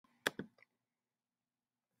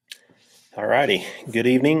All righty. Good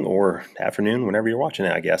evening or afternoon, whenever you're watching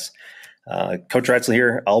it, I guess. Coach Reitzel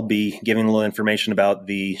here. I'll be giving a little information about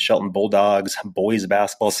the Shelton Bulldogs boys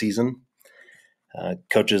basketball season.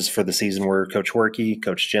 Coaches for the season were Coach Horkey,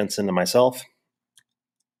 Coach Jensen, and myself.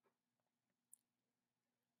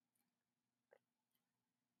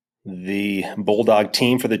 The Bulldog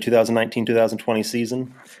team for the 2019-2020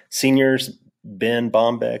 season. Seniors, Ben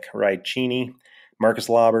Bombeck, Rai Cheney, Marcus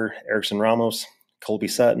Lauber, Erickson Ramos, Colby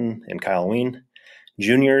Sutton, and Kyle Ween.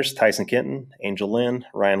 Juniors, Tyson Kenton, Angel Lynn,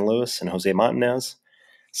 Ryan Lewis, and Jose Montanez.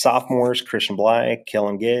 Sophomores, Christian Bly,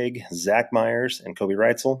 Kellen Gegg, Zach Myers, and Kobe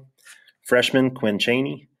Reitzel. Freshmen, Quinn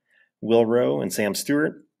Cheney, Will Rowe, and Sam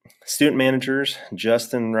Stewart. Student managers,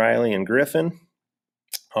 Justin Riley and Griffin.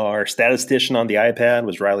 Our statistician on the iPad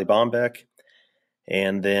was Riley Bombeck.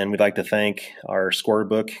 And then we'd like to thank our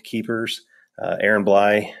scorebook keepers, Aaron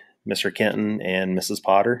Bly, Mr. Kenton, and Mrs.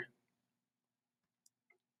 Potter.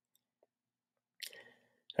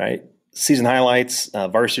 All right. Season highlights.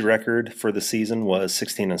 Varsity record for the season was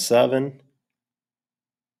 16-7.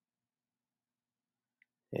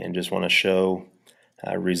 And just want to show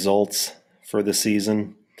results for the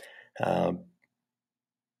season.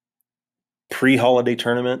 Pre-holiday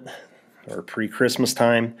tournament or pre-Christmas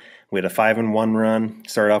time, we had a 5-1 run.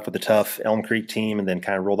 Started off with a tough Elm Creek team and then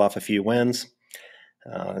kind of rolled off a few wins.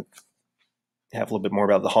 Have a little bit more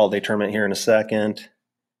about the holiday tournament here in a second.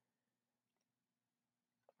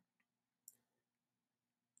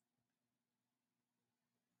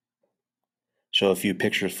 Show a few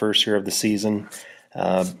pictures first here of the season.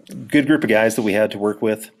 Good group of guys that we had to work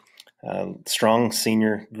with. Strong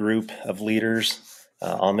senior group of leaders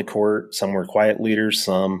on the court. Some were quiet leaders.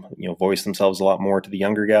 Some, voiced themselves a lot more to the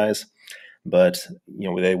younger guys. But,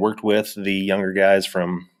 they worked with the younger guys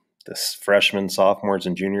from the freshmen, sophomores,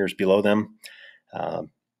 and juniors below them.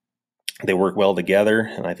 They work well together,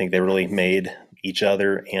 and I think they really made each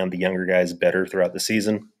other and the younger guys better throughout the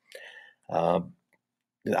season.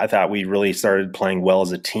 I thought we really started playing well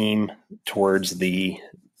as a team towards the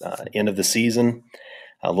end of the season.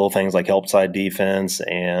 Little things like help side defense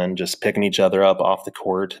and just picking each other up off the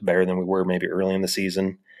court better than we were maybe early in the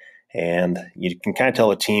season. And you can kind of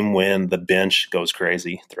tell a team when the bench goes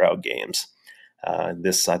crazy throughout games.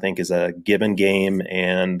 This, I think, is a given game,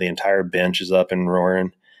 and the entire bench is up and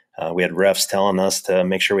roaring. We had refs telling us to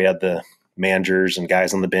make sure we had the managers and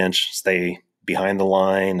guys on the bench stay behind the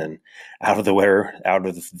line and out of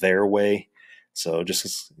their way. So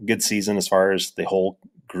just a good season as far as the whole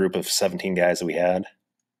group of 17 guys that we had.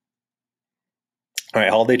 All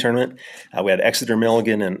right, holiday tournament. We had Exeter,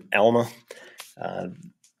 Milligan, and Alma.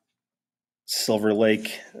 Silver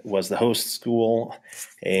Lake was the host school,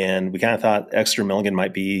 and we kind of thought Exeter Milligan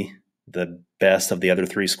might be the best of the other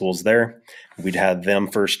three schools there. We'd had them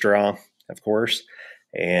first draw, of course,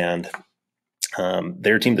 and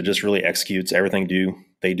they're a team that just really executes everything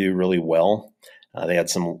they do really well. They had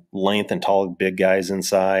some length and tall, big guys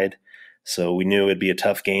inside, so we knew it'd be a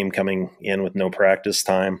tough game coming in with no practice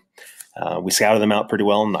time. We scouted them out pretty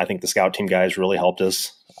well, and I think the scout team guys really helped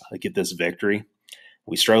us get this victory.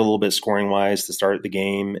 We struggled a little bit scoring-wise to start the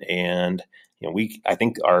game, and I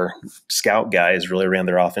think our scout guys really ran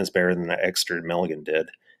their offense better than Exeter and Milligan did.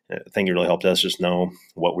 I think it really helped us just know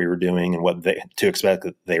what we were doing and what to expect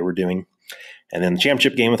that they were doing. And then the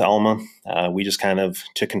championship game with Alma, we just kind of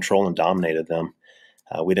took control and dominated them.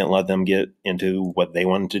 We didn't let them get into what they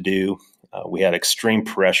wanted to do. We had extreme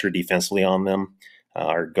pressure defensively on them.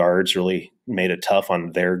 Our guards really made it tough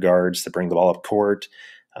on their guards to bring the ball up court,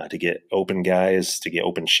 to get open guys, to get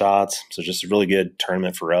open shots. So just a really good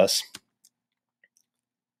tournament for us.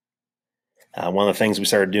 One of the things we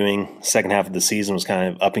started doing second half of the season was kind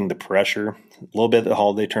of upping the pressure a little bit at the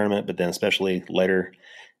holiday tournament, but then especially later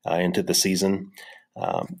into the season.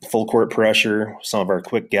 Full court pressure, some of our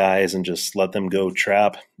quick guys, and just let them go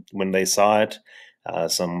trap when they saw it.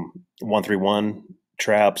 Some 1-3-1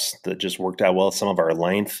 traps that just worked out well. Some of our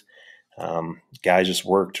length. Guys just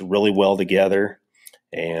worked really well together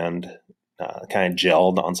and kind of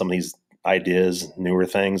gelled on some of these ideas, newer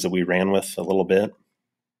things that we ran with a little bit.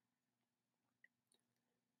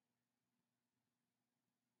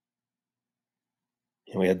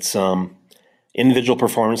 And we had some individual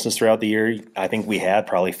performances throughout the year. I think we had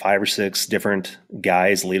probably 5 or 6 different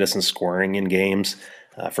guys lead us in scoring in games,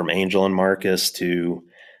 from Angel and Marcus to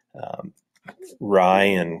Rye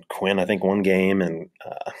and Quinn, I think one game, and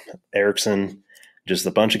Erickson. Just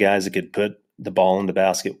a bunch of guys that could put the ball in the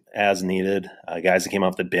basket as needed. Guys that came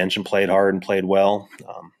off the bench and played hard and played well.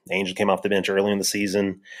 Angel came off the bench early in the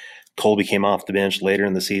season. Colby came off the bench later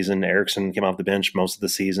in the season. Erickson came off the bench most of the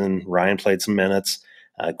season. Ryan played some minutes.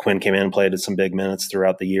 Quinn came in and played some big minutes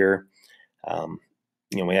throughout the year.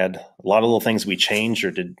 We had a lot of little things we changed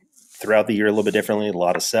or did throughout the year a little bit differently, a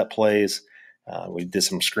lot of set plays. We did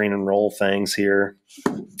some screen and roll things here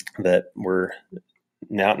that were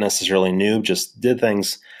not necessarily new, just did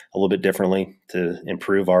things a little bit differently to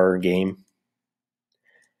improve our game. And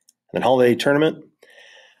then holiday tournament,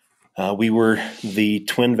 we were the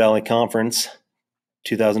Twin Valley Conference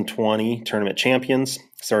 2020 tournament champions.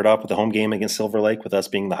 Started off with the home game against Silver Lake, with us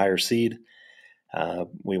being the higher seed.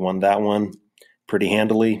 We won that one pretty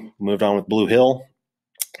handily. Moved on with Blue Hill,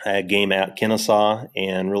 a game at Kennesaw,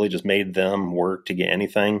 and really just made them work to get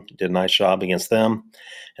anything. Did a nice job against them.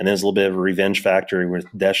 And there's a little bit of a revenge factor with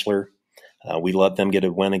Deschler. We let them get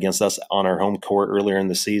a win against us on our home court earlier in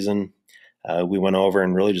the season. We went over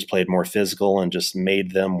and really just played more physical and just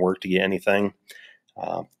made them work to get anything.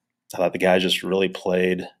 I thought the guys just really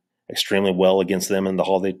played extremely well against them in the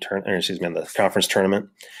in the conference tournament.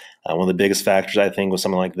 One of the biggest factors, I think, was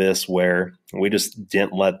something like this, where we just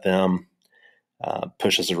didn't let them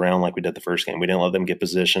push us around like we did the first game. We didn't let them get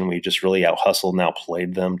position. We just really out-hustled and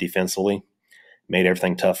outplayed them defensively, made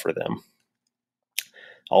everything tough for them.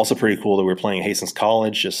 Also pretty cool that we were playing Hastings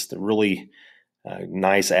College, just a really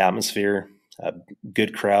nice atmosphere, a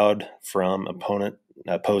good crowd from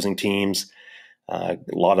opposing teams, a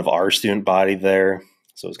lot of our student body there.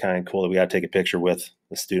 So it was kind of cool that we got to take a picture with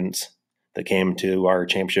the students that came to our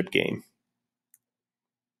championship game.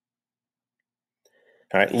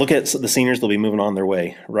 All right, look at the seniors. They'll be moving on their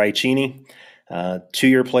way. Rai Cheney,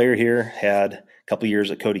 2-year player here, had a couple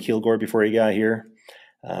years at Cody Kilgore before he got here.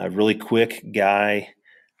 Really quick guy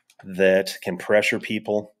that can pressure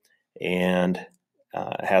people and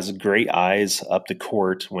has great eyes up the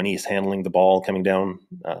court when he's handling the ball coming down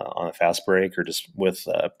on a fast break or just with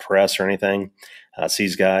press or anything.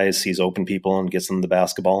 Sees guys, sees open people, and gets them the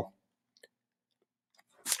basketball.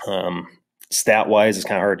 Stat-wise, it's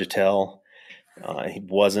kind of hard to tell. He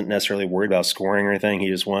wasn't necessarily worried about scoring or anything. He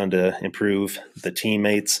just wanted to improve the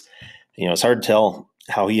teammates. It's hard to tell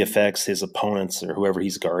how he affects his opponents or whoever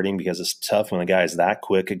he's guarding, because it's tough when a guy is that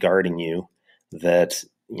quick at guarding you that,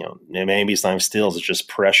 maybe sometimes steals. It's just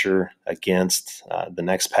pressure against the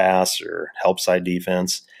next pass or help side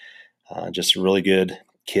defense. Just a really good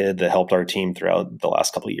kid that helped our team throughout the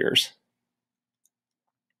last couple of years.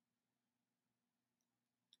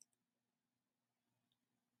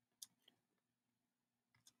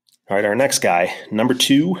 All right, our next guy, number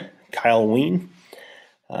 2, Kyle Ween.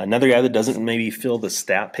 Another guy that doesn't maybe fill the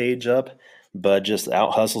stat page up, but just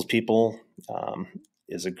out-hustles people,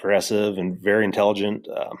 is aggressive and very intelligent,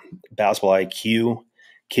 basketball IQ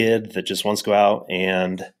kid that just wants to go out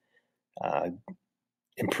and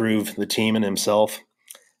improve the team and himself.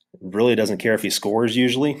 Really doesn't care if he scores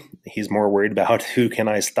usually. He's more worried about who can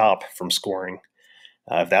I stop from scoring.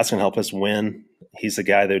 If that's going to help us win, he's the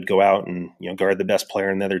guy that would go out and guard the best player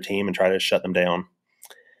in the other team and try to shut them down.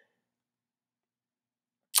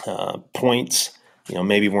 Points,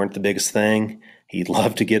 maybe weren't the biggest thing. He'd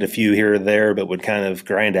love to get a few here or there, but would kind of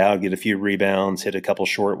grind out, get a few rebounds, hit a couple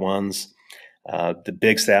short ones. The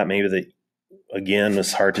big stat maybe that, again,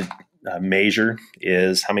 is hard to measure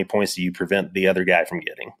is how many points do you prevent the other guy from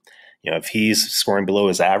getting. If he's scoring below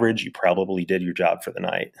his average, you probably did your job for the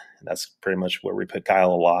night. And that's pretty much where we put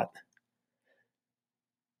Kyle a lot.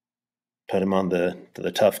 Put him on the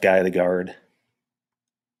tough guy, the guard.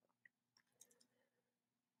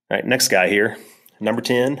 All right, next guy here, number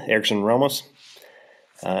 10, Erickson Ramos.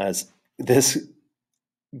 This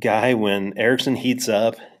guy, when Erickson heats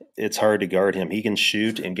up, it's hard to guard him. He can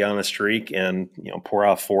shoot and get on a streak and pour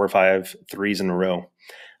off 4 or 5 threes in a row.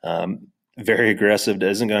 Very aggressive,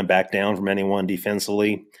 isn't going to back down from anyone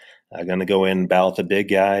defensively. Going to go in and battle with the big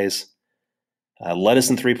guys. Led us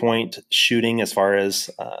in three-point shooting as far as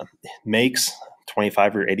makes,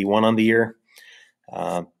 25 or 81 on the year.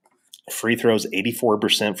 Free throws,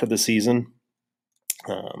 84% for the season.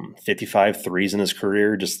 55 threes in his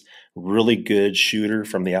career. Just really good shooter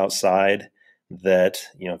from the outside that,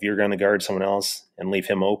 if you're going to guard someone else and leave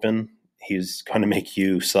him open, he's going to make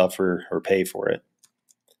you suffer or pay for it.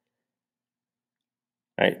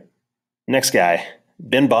 All right, next guy,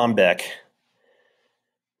 Ben Bombeck,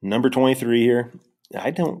 number 23 here.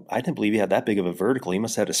 I didn't believe he had that big of a vertical. He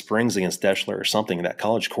must have had a springs against Deschler or something in that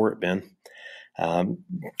college court, Ben. Guy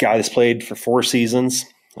that's played for 4 seasons.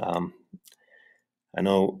 I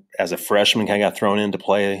know as a freshman, kind of got thrown in to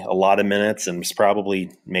play a lot of minutes and was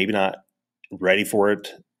probably maybe not ready for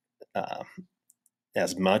it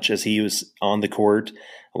as much as he was on the court.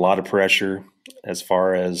 A lot of pressure as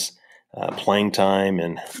far as playing time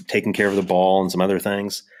and taking care of the ball and some other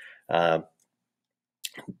things.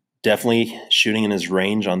 Definitely shooting in his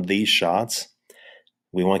range on these shots.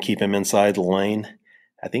 We want to keep him inside the lane.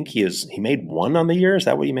 I think he made one on the year. Is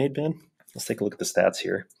that what he made, Ben? Let's take a look at the stats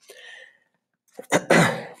here.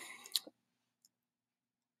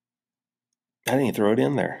 I didn't throw it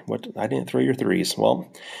in there. I didn't throw your threes.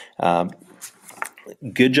 Well,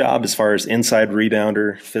 good job as far as inside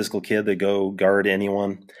rebounder, physical kid that go guard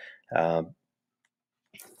anyone.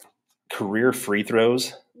 Career free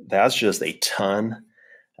throws. That's just a ton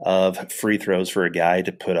of free throws for a guy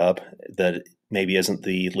to put up that maybe isn't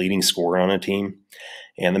the leading scorer on a team.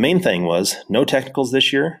 And the main thing was no technicals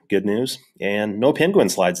this year. Good news. And no penguin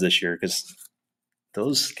slides this year because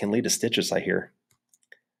those can lead to stitches, I hear.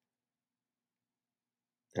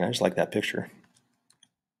 And I just like that picture.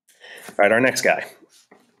 All right, our next guy.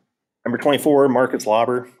 Number 24, Marcus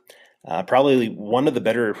Lauber. Probably one of the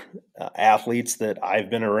better athletes that I've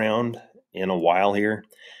been around in a while here.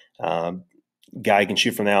 Guy can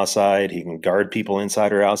shoot from the outside. He can guard people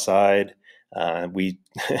inside or outside. We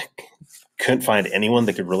couldn't find anyone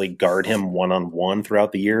that could really guard him one-on-one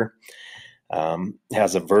throughout the year.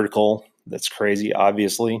 Has a vertical that's crazy,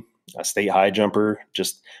 obviously. A state high jumper,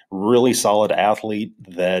 just really solid athlete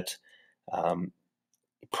that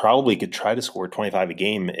probably could try to score 25 a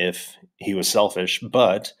game if he was selfish,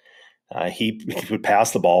 but he would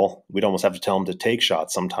pass the ball. We'd almost have to tell him to take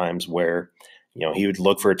shots sometimes where, he would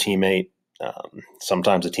look for a teammate.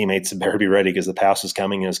 Sometimes the teammates better be ready because the pass is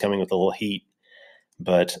coming and it's coming with a little heat.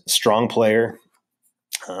 But strong player.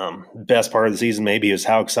 Best part of the season maybe is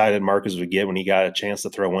how excited Marcus would get when he got a chance to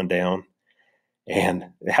throw one down. And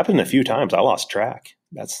it happened a few times. I lost track.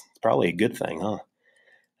 That's probably a good thing,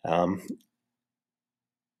 huh?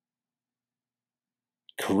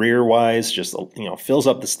 Career-wise, just fills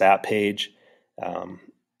up the stat page.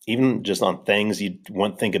 Even just on things you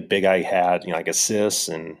wouldn't think a big guy had, like assists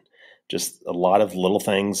and just a lot of little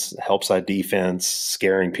things. Help side defense,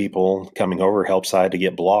 scaring people, coming over help side to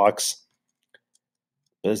get blocks.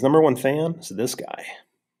 But his number one fan is this guy.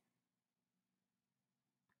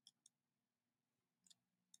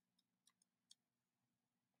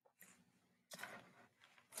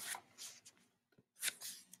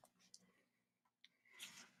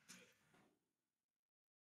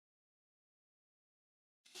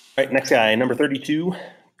 All right, next guy, number 32,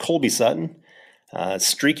 Colby Sutton.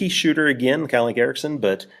 Streaky shooter again, kind of like Erickson,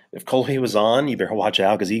 but if Colby was on, you better watch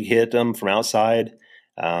out because he hit them from outside.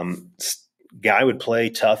 Guy would play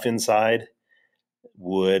tough inside,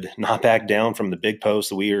 would not back down from the big post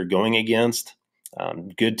that we are going against.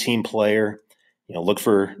 Good team player. Look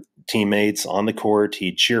for teammates on the court.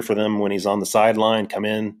 He'd cheer for them when he's on the sideline, come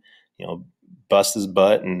in, bust his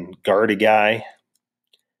butt and guard a guy.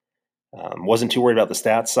 Wasn't too worried about the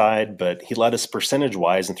stats side, but he led us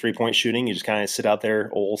percentage-wise in three-point shooting. You just kind of sit out there,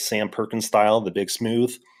 old Sam Perkins style, the big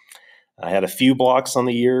smooth. I had a few blocks on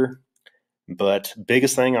the year, but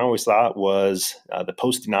biggest thing I always thought was the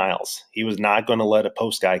post denials. He was not going to let a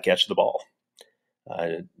post guy catch the ball.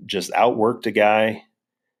 Just outworked a guy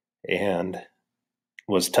and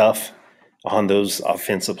was tough on those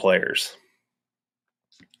offensive players.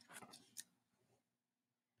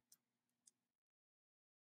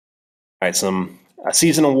 All right, some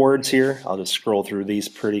season awards here. I'll just scroll through these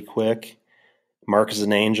pretty quick. Mark is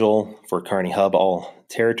an Angel for Kearney Hub All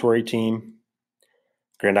Territory Team.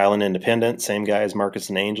 Grand Island Independent, same guy as Marcus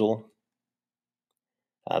and Angel.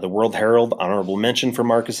 The World Herald, honorable mention for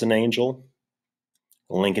Marcus and Angel.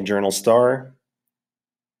 Lincoln Journal Star.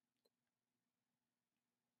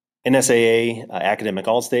 NSAA Academic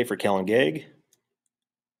All-State for Kellen Gegg.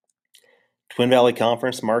 Twin Valley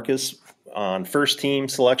Conference, Marcus on first team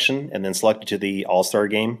selection and then selected to the All-Star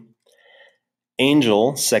game.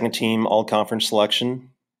 Angel, second team all-conference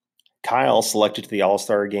selection. Kyle selected to the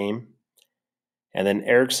All-Star game. And then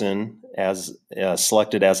Erickson as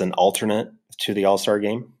selected as an alternate to the All-Star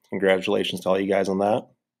game. Congratulations to all you guys on that.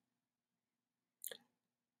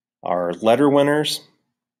 Our letter winners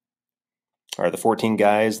are the 14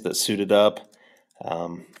 guys that suited up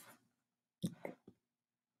on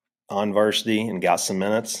varsity and got some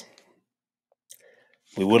minutes.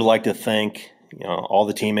 We would like to thank all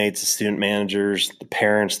the teammates, the student managers, the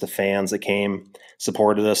parents, the fans that came,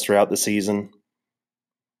 supported us throughout the season.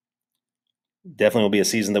 Definitely will be a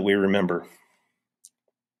season that we remember.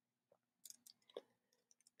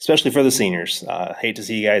 Especially for the seniors. Hate to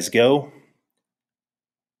see you guys go.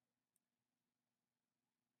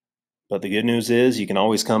 But the good news is you can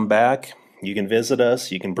always come back. You can visit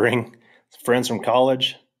us. You can bring friends from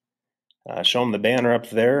college. Show them the banner up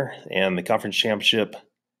there and the conference championship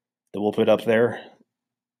that we'll put up there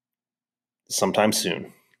sometime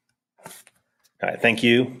soon. All right, thank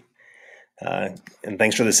you. And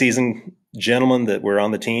thanks for the season, gentlemen, that were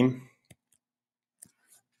on the team.